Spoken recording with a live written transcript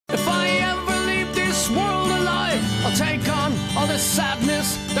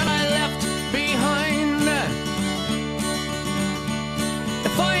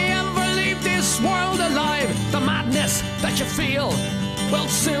you feel will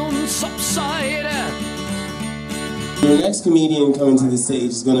soon subside. Your next comedian coming to the stage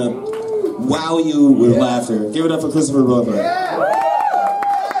is gonna wow you with laughter. Give it up for Christopher Boatright.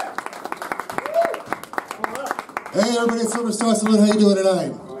 Hey everybody at Silver Star Saloon, how you doing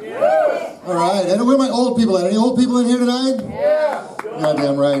tonight? All right, and where are my old people at? Any old people in here tonight?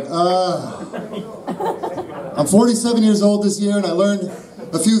 Goddamn right. I'm 47 years old this year, and I learned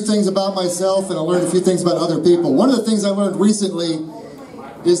a few things about myself, and I learned a few things about other people. One of the things I learned recently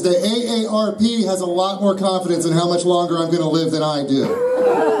is that AARP has a lot more confidence in how much longer I'm going to live than I do.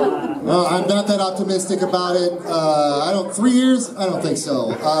 I'm not that optimistic about it. 3 years? I don't think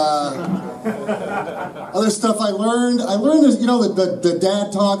so. Other stuff I learned there's, you know, the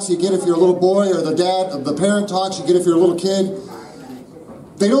dad talks you get if you're a little boy, or the parent talks you get if you're a little kid.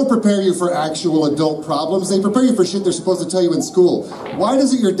 They don't prepare you for actual adult problems. They prepare you for shit they're supposed to tell you in school. Why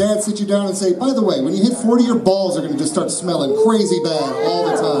doesn't your dad sit you down and say, by the way, when you hit 40, your balls are going to just start smelling crazy bad all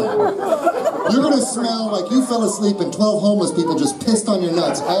the time. You're going to smell like you fell asleep and 12 homeless people just pissed on your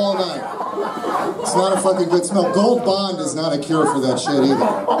nuts all night. It's not a fucking good smell. Gold Bond is not a cure for that shit either.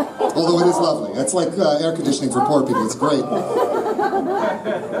 Although it is lovely. It's like air conditioning for poor people. It's great.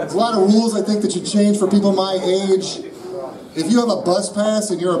 There's a lot of rules I think that should change for people my age. If you have a bus pass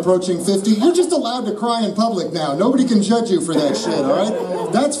and you're approaching 50, you're just allowed to cry in public now. Nobody can judge you for that shit,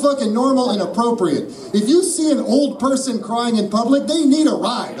 alright? That's fucking normal and appropriate. If you see an old person crying in public, they need a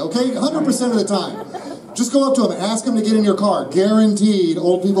ride, okay? 100% of the time. Just go up to them and ask them to get in your car. Guaranteed,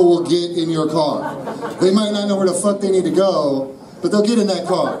 old people will get in your car. They might not know where the fuck they need to go, but they'll get in that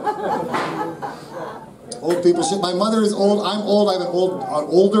car. Old people shit. My mother is old. I'm old. I have an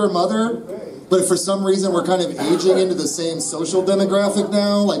older mother. But for some reason, we're kind of aging into the same social demographic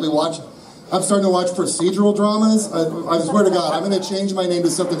now. Like I'm starting to watch procedural dramas. I swear to God, I'm going to change my name to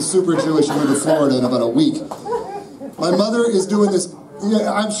something super Jewish and move to Florida in about a week. My mother is doing this.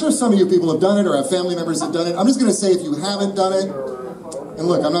 Yeah, I'm sure some of you people have done it or have family members that have done it. I'm just going to say if you haven't done it, and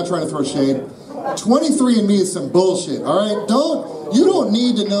look, I'm not trying to throw shade. 23andMe is some bullshit, all right? You don't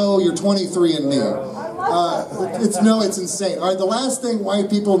need to know your 23andMe. It's insane. All right, the last thing white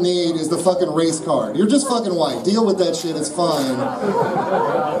people need is the fucking race card. You're just fucking white. Deal with that shit. It's fine.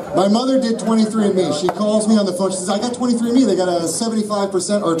 My mother did 23andMe. She calls me on the phone. She says, I got 23andMe. They got a 75%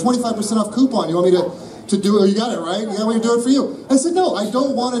 or 25% off coupon. You want me to do it? Oh, you got it, right? You got me to do it for you. I said, no, I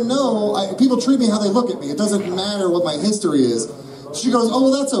don't want to know. People treat me how they look at me. It doesn't matter what my history is. She goes, oh,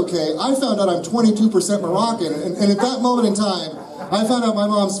 well, that's okay. I found out I'm 22% Moroccan. And at that moment in time, I found out my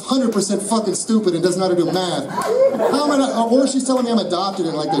mom's 100% fucking stupid and doesn't know how to do math. How am I not, or she's telling me I'm adopted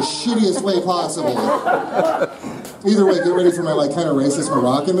in like the shittiest way possible. Either way, get ready for my like kind of racist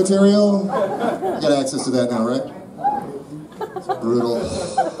Moroccan material. You got access to that now, right? It's brutal.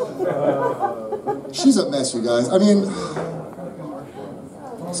 She's a mess, you guys. I mean,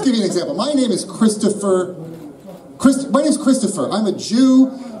 let's give you an example. My name is Christopher. My name's Christopher. I'm a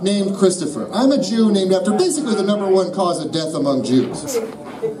Jew named Christopher. I'm a Jew named after basically the #1 cause of death among Jews.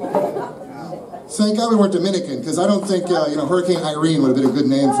 Thank God we weren't Dominican, because I don't think, Hurricane Irene would have been a good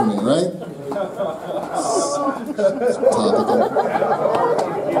name for me, right? It's topical.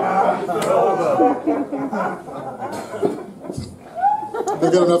 I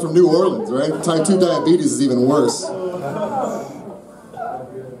got enough from New Orleans, right? Type 2 diabetes is even worse.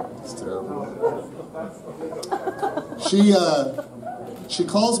 It's terrible. She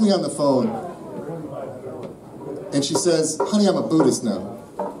calls me on the phone, and she says, honey, I'm a Buddhist now.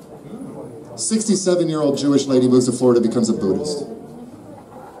 67-year-old Jewish lady moves to Florida, becomes a Buddhist.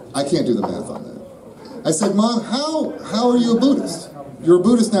 I can't do the math on that. I said, Mom, how are you a Buddhist? You're a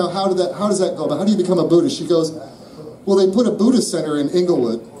Buddhist now, how does that go? But how do you become a Buddhist? She goes, well, they put a Buddhist center in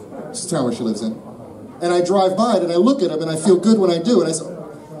Inglewood, which is the town where she lives in, and I drive by it and I look at them and I feel good when I do, and I say,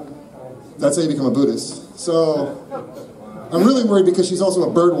 that's how you become a Buddhist. So I'm really worried because she's also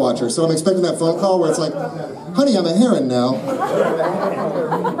a bird watcher, so I'm expecting that phone call where it's like, honey, I'm a heron now.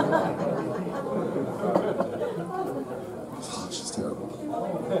 Oh, she's terrible.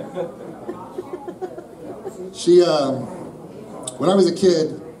 When I was a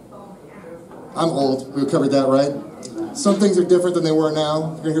kid, I'm old, we covered that, right? Some things are different than they were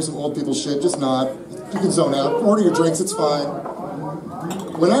now. You're gonna hear some old people shit, just nod. You can zone out, order your drinks, it's fine.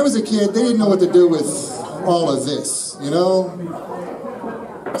 When I was a kid, they didn't know what to do with all of this, you know?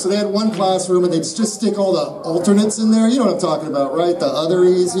 So they had one classroom and they'd just stick all the alternates in there. You know what I'm talking about, right? The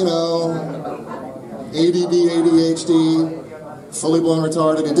otheries, you know? ADD, ADHD, fully blown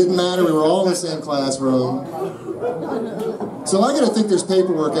retarded. It didn't matter, we were all in the same classroom. So I gotta think there's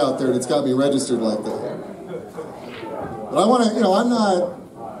paperwork out there that's got me registered like that. But I wanna,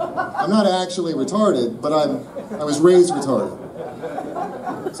 I'm not actually retarded, but I was raised retarded.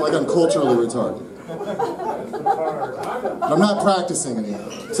 It's like I'm culturally retarded. But I'm not practicing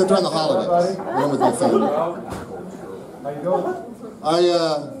anymore, except during the holidays, when I'm with my family.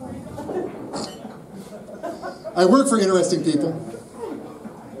 I work for interesting people.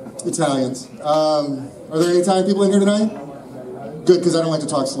 Italians. Are there any Italian people in here tonight? Good, because I don't like to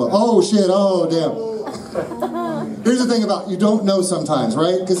talk slow. Oh shit, oh damn. Here's the thing about, you don't know sometimes,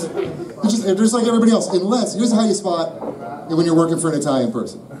 right? Because they're just like everybody else. Unless, here's how you spot when you're working for an Italian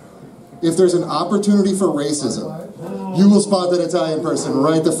person. If there's an opportunity for racism, you will spot that Italian person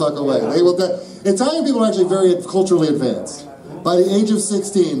right the fuck away. Italian people are actually very culturally advanced. By the age of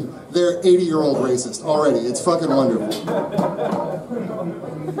 16, they're 80-year-old racist already. It's fucking wonderful.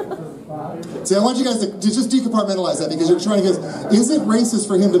 See, I want you guys to just decompartmentalize that, because you're trying to get, is it racist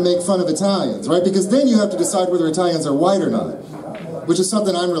for him to make fun of Italians, right? Because then you have to decide whether Italians are white or not, which is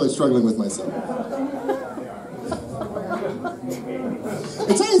something I'm really struggling with myself.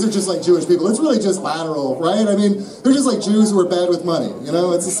 Italians are just like Jewish people. It's really just lateral, right? I mean, they're just like Jews who are bad with money, you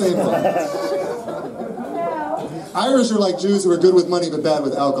know? It's the same thing. Irish are like Jews who are good with money but bad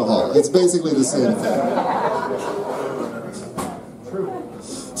with alcohol. It's basically the same thing.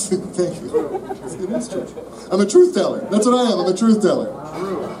 Thank you. It is true. I'm a truth teller. That's what I am. I'm a truth teller.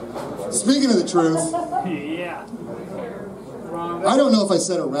 Speaking of the truth, I don't know if I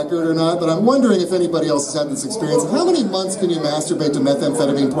set a record or not, but I'm wondering if anybody else has had this experience. How many months can you masturbate to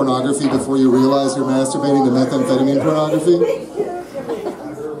methamphetamine pornography before you realize you're masturbating to methamphetamine pornography?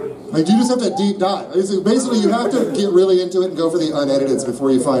 Like, you just have to deep dive. Basically, you have to get really into it and go for the unedited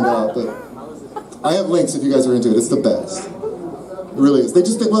before you find out. But I have links if you guys are into it. It's the best. It really is.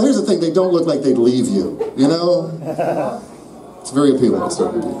 Well, here's the thing. They don't look like they'd leave you. You know? It's very appealing to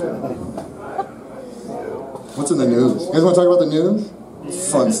certain people. What's in the news? You guys want to talk about the news?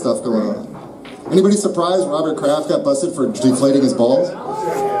 Fun stuff going on. Anybody surprised Robert Kraft got busted for deflating his balls?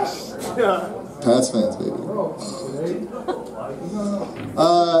 Pats fans, baby.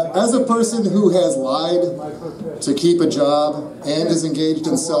 As a person who has lied to keep a job and is engaged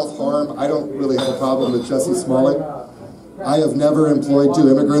in self-harm, I don't really have a problem with Jussie Smollett. I have never employed two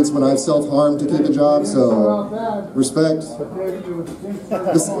immigrants when I've self-harmed to keep a job, so respect.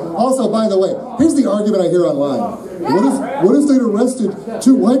 Also, by the way, here's the argument I hear online. What if they'd arrested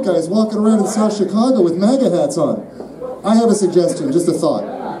two white guys walking around in South Chicago with MAGA hats on? I have a suggestion, just a thought.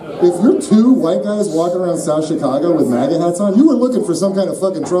 If you're two white guys walking around South Chicago with MAGA hats on, you were looking for some kind of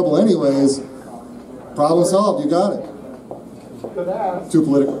fucking trouble anyways. Problem solved, you got it. Too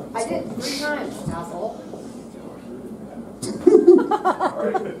political. I did 3 times, asshole.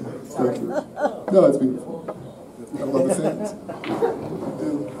 Thank you. No, it's beautiful. I love the fans.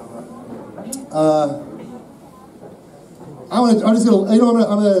 I'm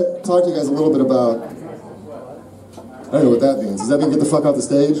gonna talk to you guys a little bit about. I don't know what that means. Does that mean get the fuck off the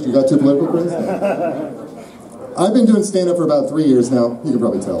stage? You got too political, Chris? I've been doing stand-up for about 3 years now. You can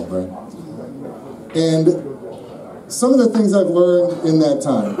probably tell, right? And some of the things I've learned in that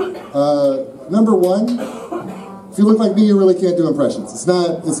time. Number one, if you look like me, you really can't do impressions. It's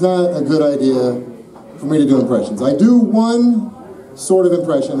not a good idea for me to do impressions. I do one sort of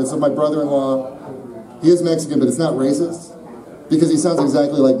impression. It's of my brother-in-law. He is Mexican, but it's not racist. Because he sounds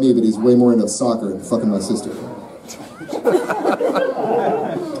exactly like me, but he's way more into soccer and fucking my sister.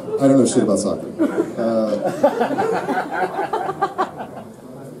 I don't know shit about soccer.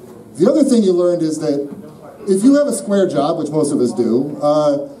 The other thing you learned is that if you have a square job, which most of us do,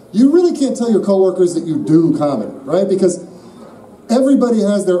 you really can't tell your coworkers that you do comedy, right? Because everybody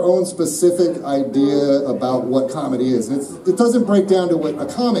has their own specific idea about what comedy is. It doesn't break down to what a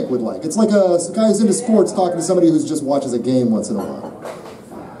comic would like. It's like a guy who's into sports talking to somebody who just watches a game once in a while.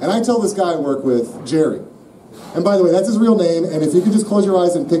 And I tell this guy I work with, Jerry. And by the way, that's his real name, and if you could just close your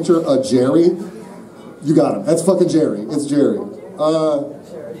eyes and picture a Jerry, you got him. That's fucking Jerry. It's Jerry.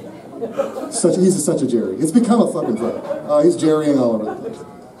 He's such a Jerry. It's become a fucking thing. He's Jerrying all over the place.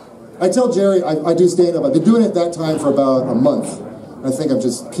 I tell Jerry I do stand-up. I've been doing it that time for about a month. I think I'm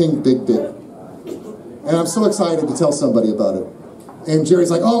just king big dick. And I'm so excited to tell somebody about it. And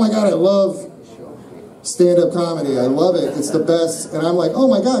Jerry's like, oh my God, I love stand-up comedy. I love it. It's the best. And I'm like, oh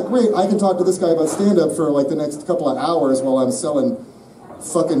my God, great. I can talk to this guy about stand-up for like the next couple of hours while I'm selling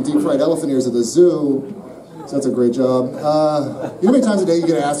fucking deep-fried elephant ears at the zoo. So that's a great job. You know how many times a day you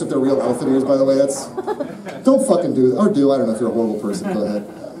get asked if they're real elephant ears, by the way? Don't fucking do that. Or do. I don't know if you're a horrible person. Go ahead.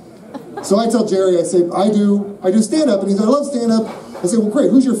 So I tell Jerry, I say, I do stand-up. And he said, I love stand-up. I say, well, great.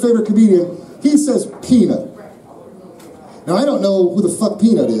 Who's your favorite comedian? He says Peanut. Now, I don't know who the fuck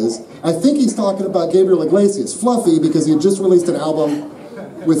Peanut is. I think he's talking about Gabriel Iglesias, Fluffy, because he had just released an album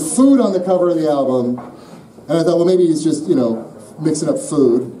with food on the cover of the album. And I thought, well, maybe he's just, you know, mixing up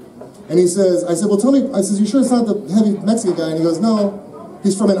food. And he says, I said, well, tell me, I says, you sure it's not the heavy Mexican guy? And he goes, no,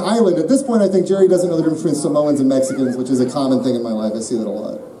 he's from an island. At this point, I think Jerry doesn't know the difference between Samoans and Mexicans, which is a common thing in my life. I see that a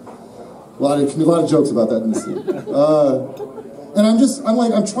lot. A lot of jokes about that in the scene. And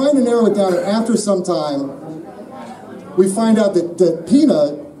I'm trying to narrow it down, and after some time, we find out that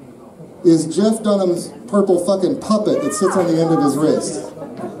Peanut is Jeff Dunham's purple fucking puppet that sits on the end of his wrist.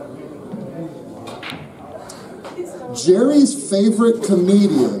 Jerry's favorite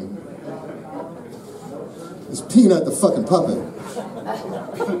comedian is Peanut the fucking puppet.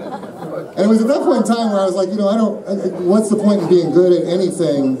 And it was at that point in time where I was like, you know, what's the point in being good at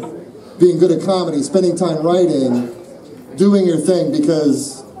anything, being good at comedy, spending time writing, doing your thing,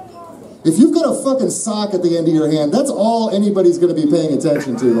 because if you've got a fucking sock at the end of your hand, that's all anybody's going to be paying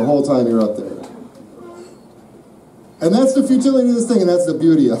attention to the whole time you're up there. And that's the futility of this thing, and that's the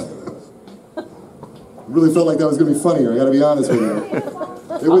beauty of it. I really felt like that was going to be funnier, I got to be honest with you.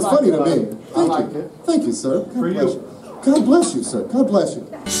 It was funny to me. Thank you. Thank you, sir. God bless you. God bless you, sir. God bless you.